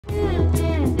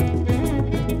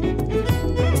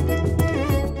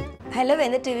Hello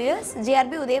Vendhar viewers,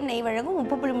 GRB உதயம் நெய் வழங்கும்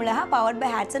உப்பு புளி மிளகா powered by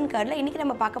Hats and Cutlet. இன்னைக்கு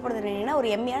நம்ம பார்க்க போறது என்னன்னா ஒரு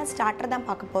எம்மியான ஸ்டார்ட்டர் தான்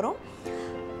பார்க்க போறோம்.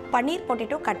 பன்னீர்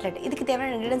பொட்டேட்டோ கட்லெட். இதுக்கு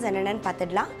தேவையான ingredients என்னென்னன்னு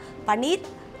பார்த்துடலாம். பன்னீர்,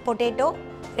 potato,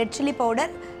 red chilli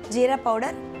powder, jeera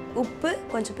powder, உப்பு,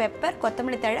 கொஞ்சம் பெப்பர்,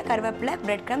 கொத்தமல்லி தழை, கருவேப்பிலை,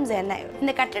 பிரெட் கிரம்ஸ், எண்ணெய்.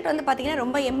 இந்த கட்லெட் வந்து பாத்தீங்கன்னா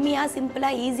ரொம்ப எம்மியா,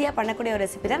 சிம்பிளா, ஈஸியா பண்ணக்கூடிய ஒரு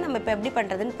ரெசிபி தான். நம்ம இப்போ எப்படி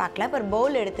பண்றதுன்னு பார்க்கலாம். ஒரு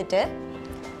பவுல் எடுத்துட்டு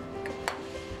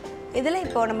இதல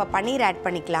இப்போ நம்ம பன்னீர் ஆட்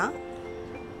பண்ணிக்கலாம்.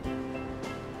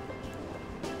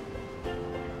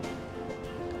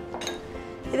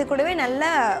 இது கூடவே நல்லா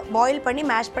பாயில் பண்ணி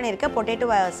மேஷ் பண்ணிருக்க பொட்டேட்டோ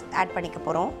ஆட் பண்ணிக்க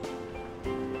போறோம்.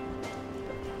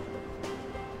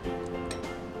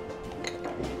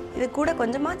 இது கூட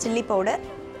கொஞ்சமா சில்லி பவுடர்,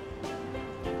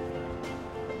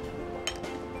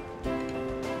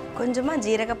 கொஞ்சமா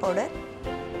ஜீரக பவுடர்,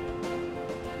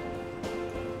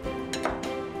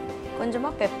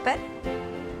 கொஞ்சமா பெப்பர்,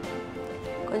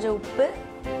 கொஞ்சம் உப்பு,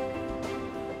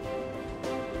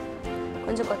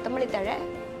 கொஞ்சம் கொத்தமல்லி தழை,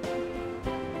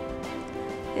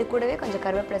 இது கூடவே கொஞ்சம்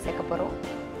கருவேப்பிலை சேர்க்க போறோம்.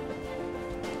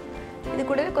 இது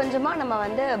கூடவே கொஞ்சமா நம்ம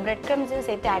வந்து பிரெட் கிரம்ஸையும்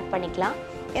சேர்த்து ஆட் பண்ணிக்கலாம்.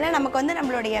 ஏன்னா நமக்கு வந்து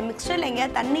நம்மளுடைய மிக்சர்ல எங்க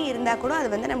தண்ணி இருந்தா கூட அது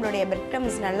வந்து நம்மளுடைய பிரெட்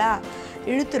கிரம்ஸ் நல்லா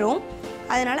இழுத்துரும்.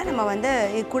 அதனால நம்ம வந்து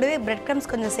இது கூடவே பிரெட்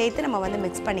கிரம்ஸ் கொஞ்சம் சேர்த்து நம்ம வந்து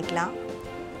மிக்ஸ் பண்ணிக்கலாம்.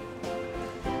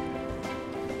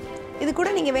 இது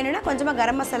கூட நீங்க வேணும்னா கொஞ்சமா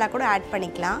கரம் மசாலா கூட ஆட்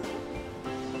பண்ணிக்கலாம்.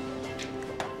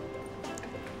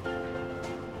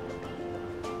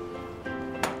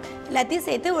 எல்லாத்தையும்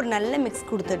சேர்த்து ஒரு நல்ல மிக்ஸ்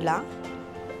கொடுத்துடலாம்.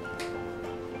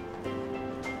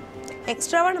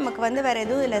 எக்ஸ்ட்ராவாக நமக்கு வந்து வேறு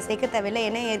எதுவும் இதில் சேர்க்க தேவையில்லை.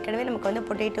 ஏன்னா ஏற்கனவே நமக்கு வந்து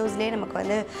பொட்டேட்டோஸ்லேயே நமக்கு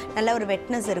வந்து நல்ல ஒரு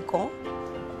வெட்னஸ் இருக்கும்.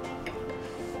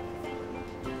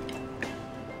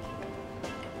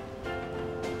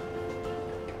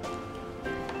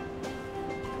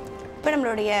 இப்போ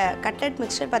நம்மளுடைய கட்லெட்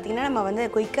மிக்சர் பார்த்திங்கன்னா நம்ம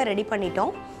வந்து குயிக்காக ரெடி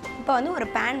பண்ணிட்டோம். இப்போ வந்து ஒரு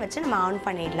பேன் வச்சு நம்ம ஆன்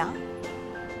பண்ணிடலாம்.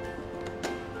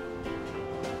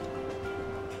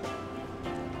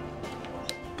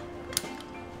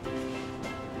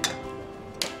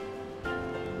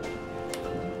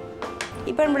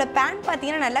 இப்போ நம்மளோட பேன்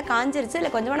பார்த்தீங்கன்னா நல்லா காஞ்சிருச்சு. இல்லை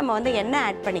கொஞ்சமாக நம்ம வந்து எண்ணெய்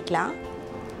ஆட் பண்ணிக்கலாம்.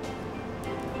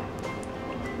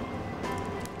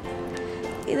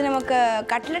 இது நமக்கு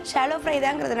கட்லெட் ஷாலோ ஃப்ரை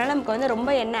தாங்கிறதுனால நமக்கு வந்து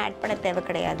ரொம்ப எண்ணெய் ஆட் பண்ண தேவை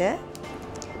கிடையாது.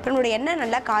 இப்போ நம்மளுடைய எண்ணெய்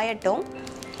நல்லா காயட்டும்.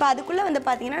 இப்போ அதுக்குள்ளே வந்து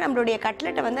பார்த்திங்கன்னா நம்மளுடைய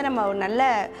கட்லெட்டை வந்து நம்ம நல்ல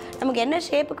நமக்கு என்ன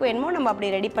ஷேப்புக்கு வேணுமோ நம்ம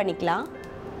அப்படி ரெடி பண்ணிக்கலாம்.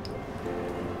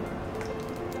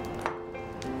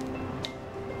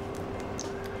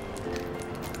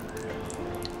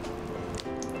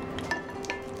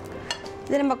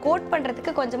 இது நம்ம கோட்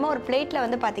பண்ணுறதுக்கு கொஞ்சமாக ஒரு பிளேட்டில்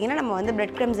வந்து பார்த்திங்கன்னா நம்ம வந்து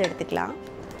பிரெட் கிரம்ஸ் எடுத்துக்கலாம்.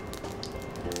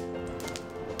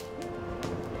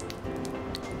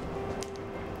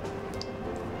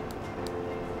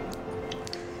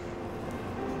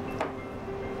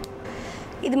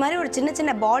 இது மாதிரி ஒரு சின்ன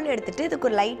சின்ன பால் எடுத்துகிட்டு இதுக்கு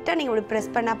ஒரு லைட்டாக நீங்கள் இப்படி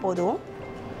ப்ரெஸ் பண்ணால் போதும்.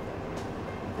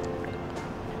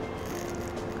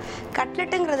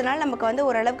 கட்லெட்டுங்கிறதுனால நமக்கு வந்து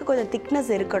ஓரளவுக்கு கொஞ்சம்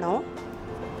திக்னஸ் இருக்கணும்.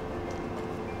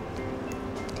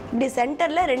 இப்படி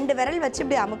சென்டரில் 2 விரல் வச்சு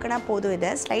இப்படி அமுக்கினா போதும். இதை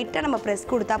ஸ்லைட்டாக நம்ம ப்ரெஸ்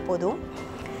கொடுத்தா போதும்.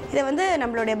 இதை வந்து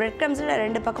நம்மளுடைய பிரெட் கிரம்ஸில்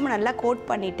 2 பக்கமும் நல்லா கோட்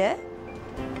பண்ணிவிட்டு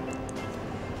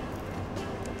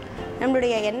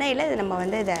நம்மளுடைய எண்ணெயில் இதை நம்ம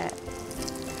வந்து இதை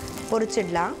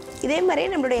பொரிச்சிடலாம். இதே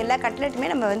மாதிரியே நம்மளுடைய எல்லா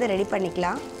கட்லெட்டுமே நம்ம வந்து ரெடி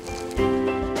பண்ணிக்கலாம்.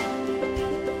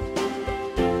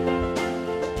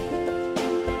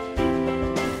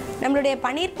 நம்மளுடைய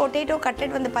பன்னீர் பொட்டேட்டோ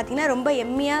கட்லெட் வந்து பார்த்திங்கன்னா ரொம்ப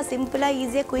எம்மியாக, சிம்பிளாக,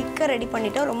 ஈஸியாக, குயிக்காக ரெடி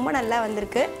பண்ணிட்டோம். ரொம்ப நல்லா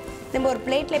வந்திருக்கு. நம்ம ஒரு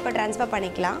பிளேட்டில் இப்போ ட்ரான்ஸ்ஃபர்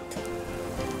பண்ணிக்கலாம்.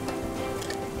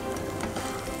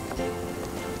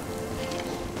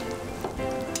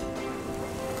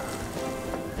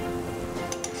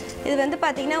 இது வந்து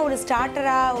பார்த்திங்கன்னா ஒரு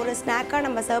ஸ்டார்டராக, ஒரு ஸ்நாக்காக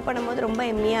நம்ம சர்வ் பண்ணும்போது ரொம்ப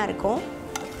எம்மியாக இருக்கும்.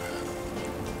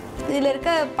 இதில்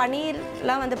இருக்க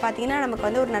பன்னீர்லாம் வந்து பார்த்திங்கன்னா நமக்கு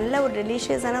வந்து ஒரு நல்ல ஒரு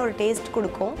டெலிஷியஸான ஒரு டேஸ்ட்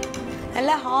கொடுக்கும்.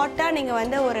 நல்லா ஹாட்டாக நீங்கள்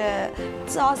வந்து ஒரு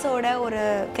சாஸோட, ஒரு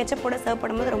கெச்சப்போட சர்வ்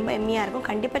பண்ணும்போது ரொம்ப எம்மியாக இருக்கும்.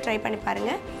 கண்டிப்பாக ட்ரை பண்ணி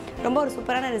பாருங்கள். ரொம்ப ஒரு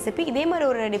சூப்பரான ரெசிபி. இதே மாதிரி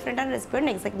ஒரு டிஃப்ரெண்ட்டான ரெசிபியோட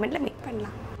நெக்ஸ்ட் செக்மெண்ட்டில் மேக்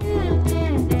பண்ணலாம்.